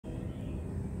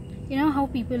You know how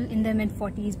people in their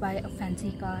mid-40s buy a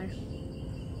fancy car?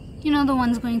 You know, the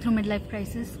ones going through midlife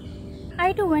crisis?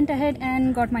 I too went ahead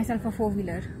and got myself a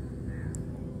four-wheeler.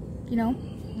 You know,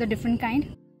 the different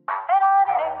kind.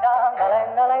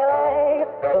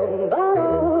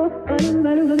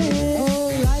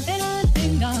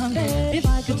 If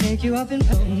I could take you up in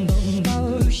boom, boom,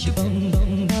 boom,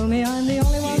 boom, tell me I'm the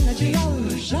only one that you know.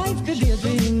 Life could be a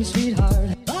dream,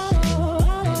 sweetheart.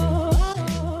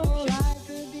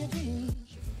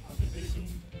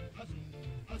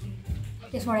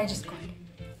 Guess what I just got?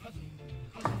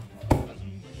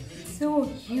 So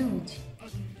huge.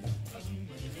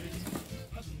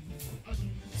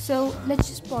 So let's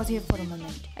just pause here for a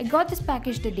moment. I got this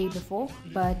package the day before,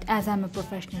 but as I'm a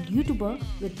professional YouTuber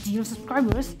with 0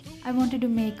 subscribers, I wanted to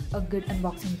make a good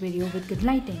unboxing video with good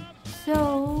lighting.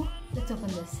 So let's open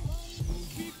this.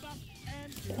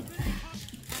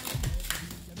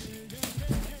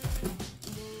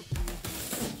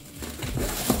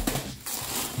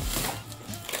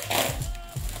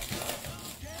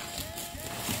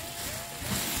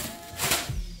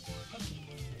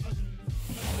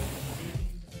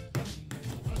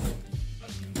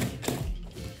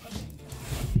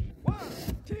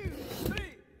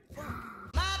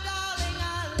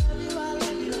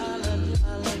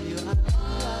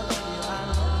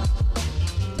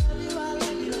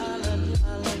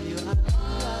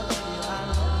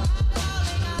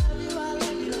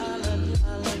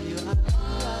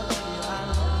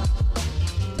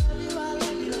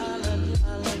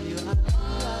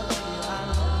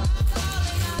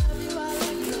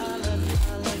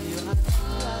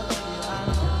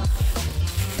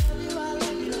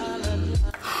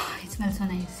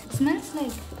 It smells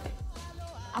like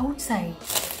outside.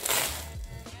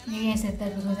 Maybe I said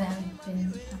that because I haven't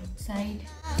been outside.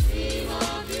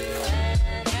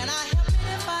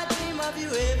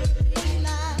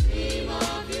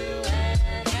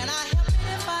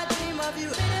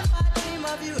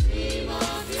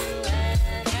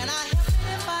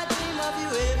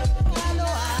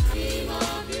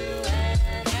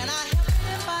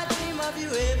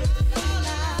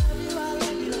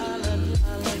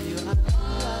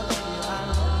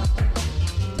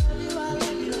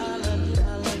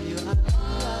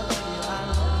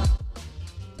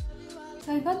 So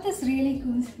I got this really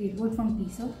cool skateboard from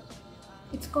Piso.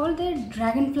 It's called the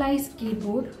Dragonfly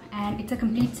skateboard and it's a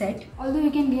complete set. Although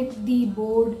you can get the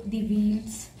board, the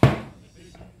wheels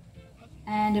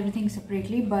and everything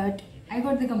separately, but I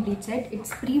got the complete set. It's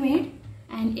pre-made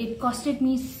and it costed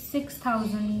me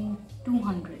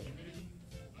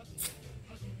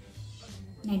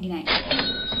 6,299.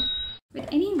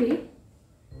 But anyway,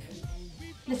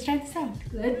 let's try this out.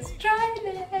 Let's try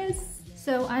this.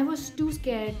 So I was too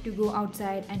scared to go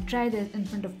outside and try this in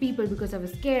front of people because I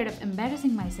was scared of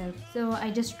embarrassing myself. So I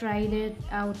just tried it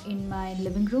out in my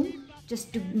living room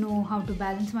just to know how to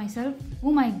balance myself.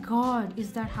 Oh my god,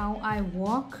 is that how I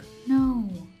walk? No.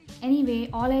 Anyway,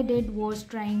 all I did was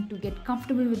trying to get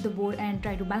comfortable with the board and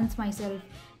try to balance myself.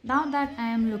 Now that I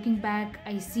am looking back,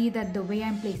 I see that the way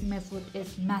I'm placing my foot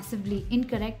is massively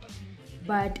incorrect.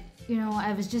 But you know,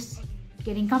 I was just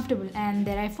getting comfortable and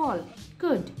there I fall.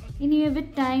 Good. Anyway,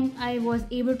 with time I was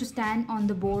able to stand on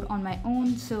the board on my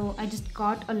own, so I just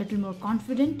got a little more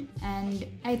confident and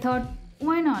I thought,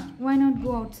 why not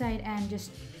go outside and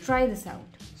just try this out.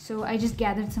 So I just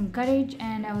gathered some courage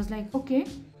and I was like, okay,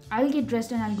 I'll get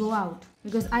dressed and I'll go out,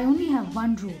 because I only have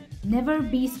one rule: never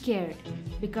be scared,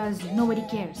 because nobody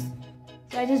cares.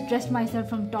 So I just dressed myself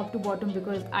from top to bottom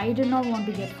because I did not want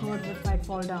to get hurt if I'd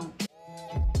fall down.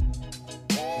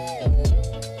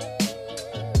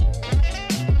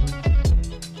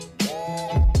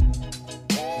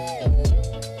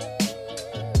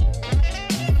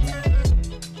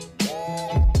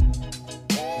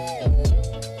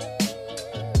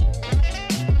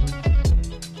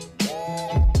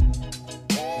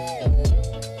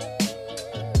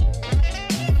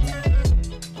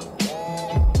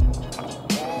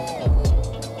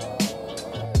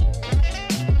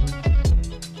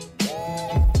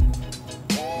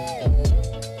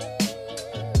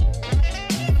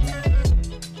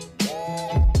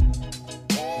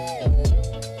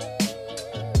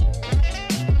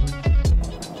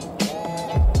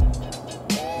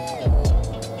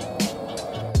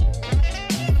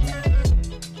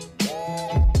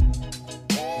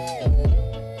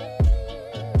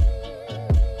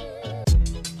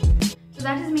 So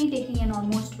that is me taking an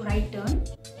almost right turn.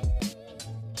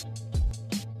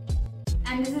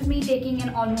 And this is me taking an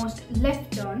almost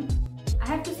left turn. I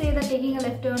have to say that taking a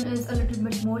left turn is a little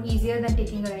bit more easier than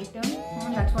taking a right turn.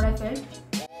 That's what I felt.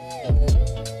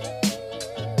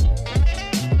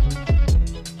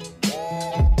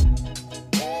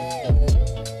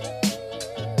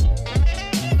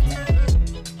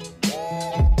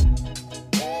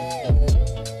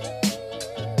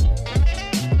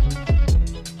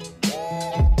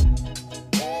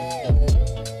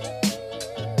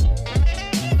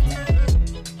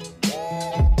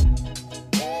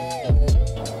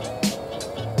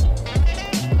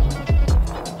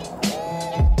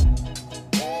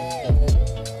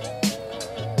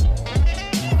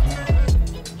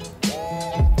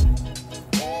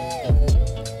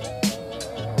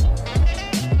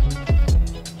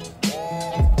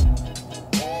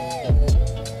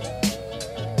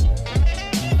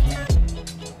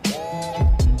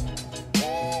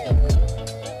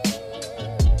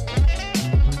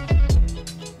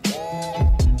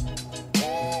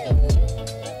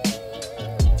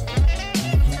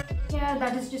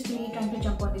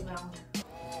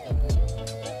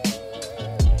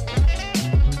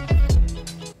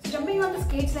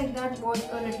 skates like that was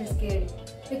a little scary.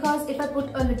 Because if I put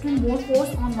a little more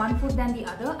force on one foot than the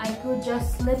other, I could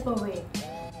just slip away.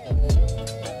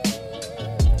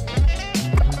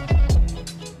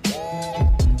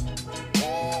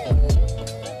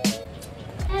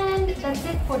 And that's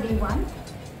it for day 1.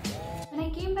 When I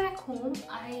came back home,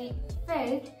 I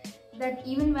felt that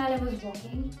even while I was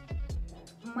walking,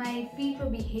 my feet were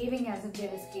behaving as if they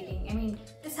were skating. I mean,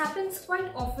 this happens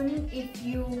quite often if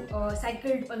you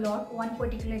cycled a lot one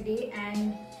particular day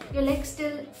and your legs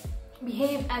still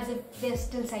behave as if they're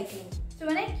still cycling. So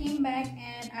when I came back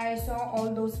and I saw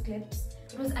all those clips,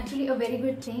 it was actually a very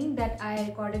good thing that I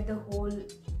recorded the whole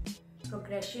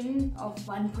progression of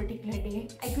one particular day.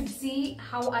 I could see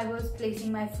how I was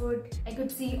placing my foot. I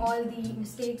could see all the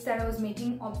mistakes that I was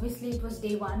making. Obviously, it was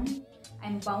day 1.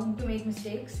 I'm bound to make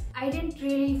mistakes. I didn't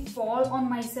really fall on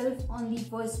myself on the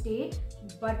first day,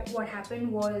 but what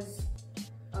happened was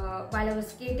while I was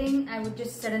skating, I would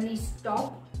just suddenly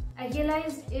stop. I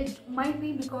realized it might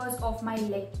be because of my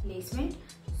leg placement.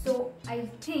 So I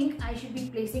think I should be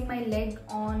placing my leg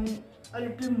on a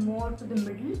little more to the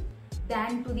middle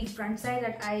than to the front side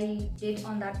that I did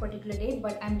on that particular day,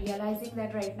 but I'm realizing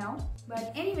that right now.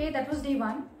 But anyway, that was day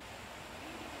 1.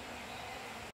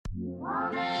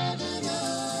 I'll never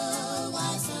know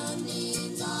why some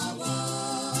needs are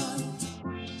warm.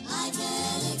 I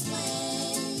can't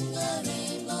explain the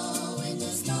rainbow in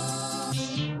the storm.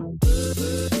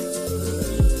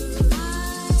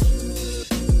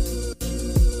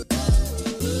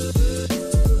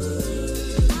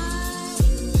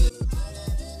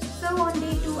 So on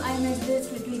day 2, I met this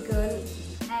little girl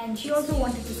and she also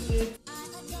wanted to skate.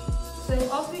 So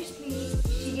obviously,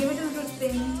 she gave it a little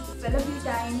spin, fell a few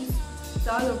times. It's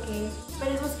all okay, but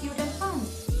it was cute and fun.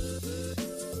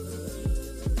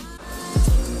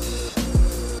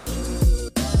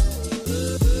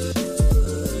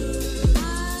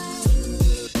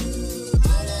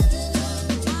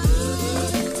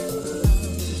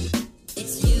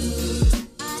 It's you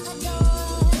I adore.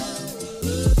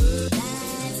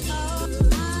 That's all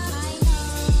I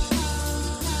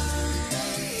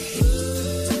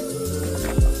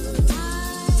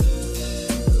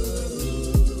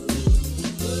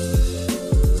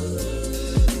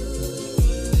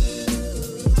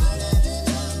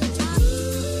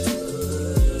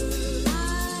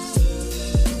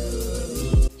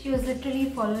She was literally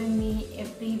following me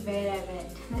everywhere I went.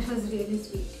 That was really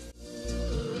sweet.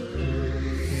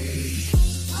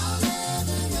 I'll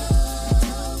never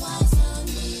know why some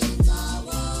needs are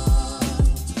warm.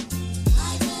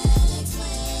 I can't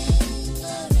explain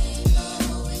the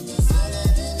rainbow in the sun.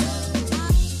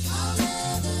 I'll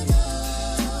never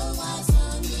know why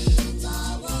some needs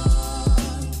are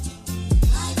warm.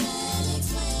 I can't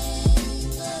explain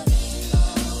the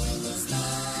rainbow in the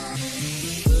storm.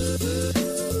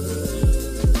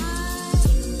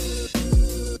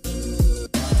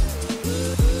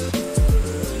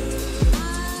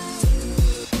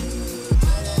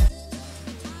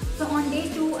 So on day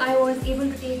 2, I was able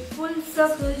to take full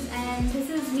circles, and this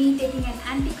is me taking an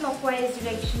anti-clockwise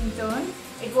direction turn.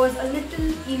 It was a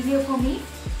little easier for me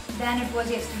than it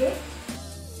was yesterday.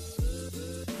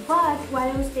 But while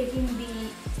I was taking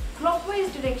the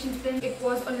clockwise direction spin, it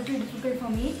was a little difficult for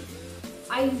me.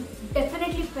 I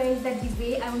definitely felt that the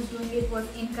way I was doing it was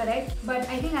incorrect, but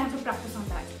I think I have to practice on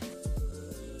that.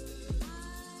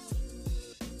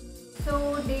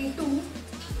 So day 2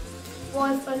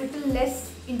 was a little less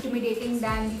intimidating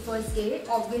than the first day.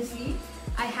 Obviously,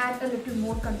 I had a little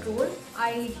more control.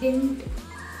 I didn't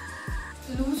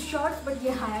lose shots, but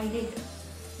yeah, I did.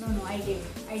 No, I did.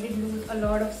 I did lose a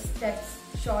lot of steps,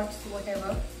 shots,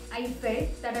 whatever. I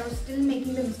felt that I was still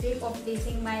making the mistake of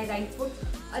placing my right foot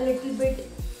a little bit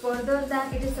further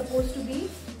than it is supposed to be.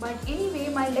 But anyway,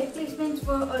 my leg placements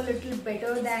were a little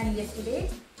better than yesterday.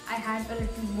 I had a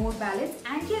little more balance,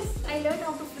 and yes, I learned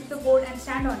how to flip the board and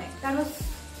stand on it. That was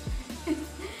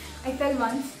I fell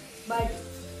once, but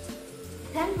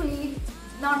thankfully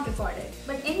not recorded.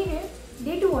 But anyway,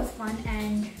 day 2 was fun,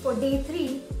 and for day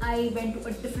 3 I went to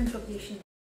a different location.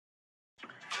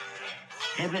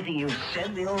 Everything you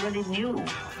said they already knew,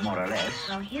 more or less.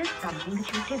 Well, here's something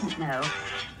that you didn't know.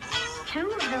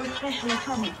 2 of those special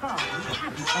atomic bombs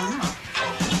haven't gone off.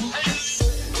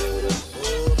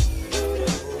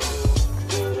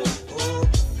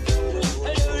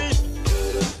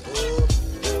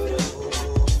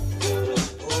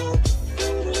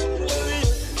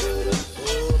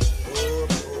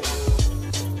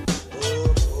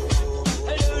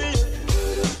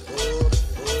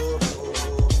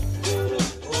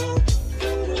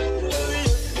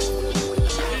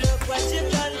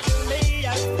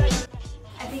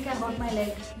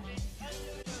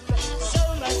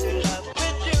 was in love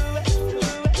with you.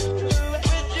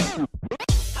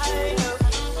 I know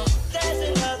there's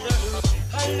another who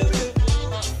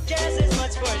cares as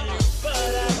much for you, but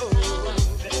I hope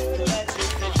that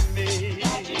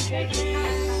you take me.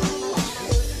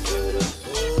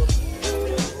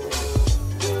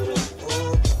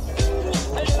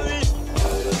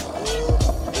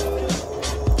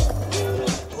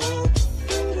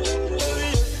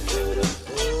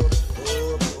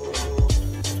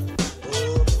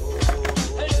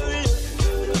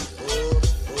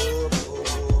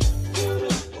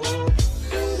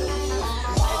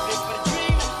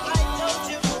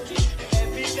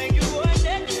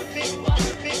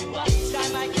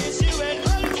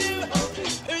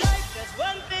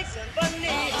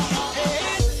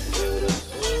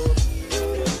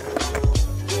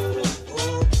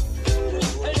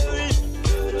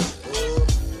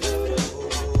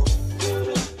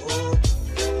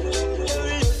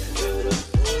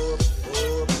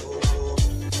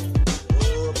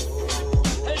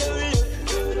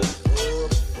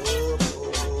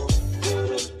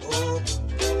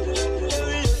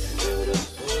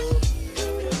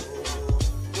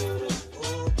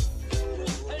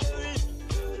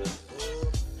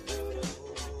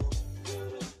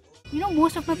 You know,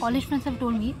 most of my college friends have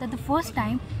told me that the first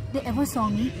time they ever saw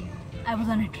me, I was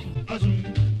on a tree.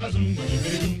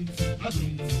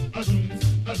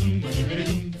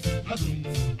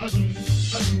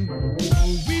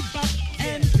 We bop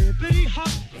and hippity hop,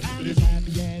 I'm as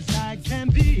happy as I can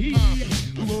be.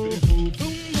 Whoa, boom,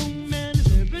 boom, and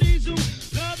hippity zoom.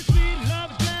 Love is sweet,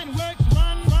 love is grand, works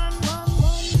one.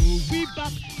 We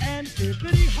bop and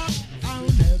hippity hop,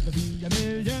 I'll never be a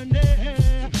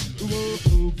millionaire. Whoa,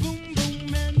 boom,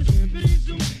 boom, and hippity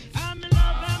zoom. I'm in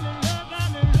love, I'm in love,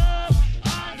 I'm in love.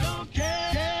 I don't care.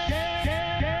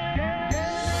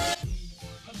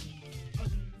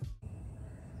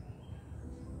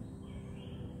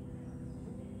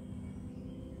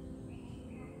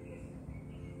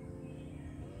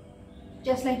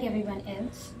 Just like everyone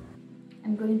else,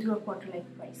 I'm going through a quarter-life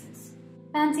crisis.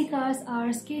 Fancy cars are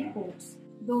skateboards.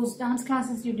 Those dance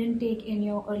classes you didn't take in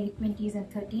your early 20s and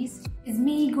 30s is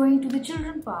me going to the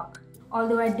children park.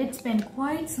 Although I did spend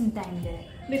quite some time there.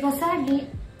 Because sadly,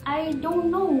 I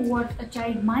don't know what a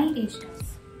child my age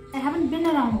does. I haven't been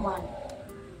around one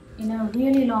in a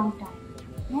really long time.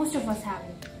 Most of us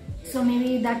haven't. So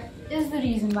maybe that is the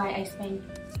reason why I spend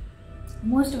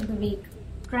most of the week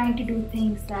trying to do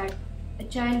things that a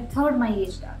child third my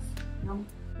age does. You know?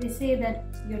 They say that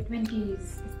your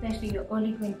 20s, especially your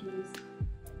early 20s,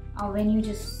 are when you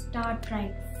just start trying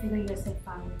to figure yourself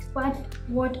out. But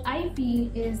what I feel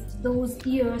is those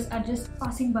years are just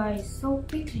passing by so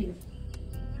quickly.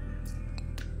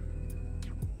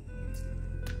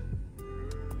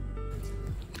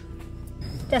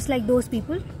 Just like those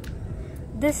people,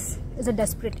 this is a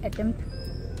desperate attempt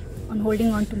on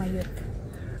holding on to my youth.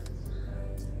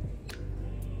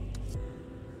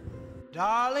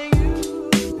 Darling,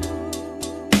 you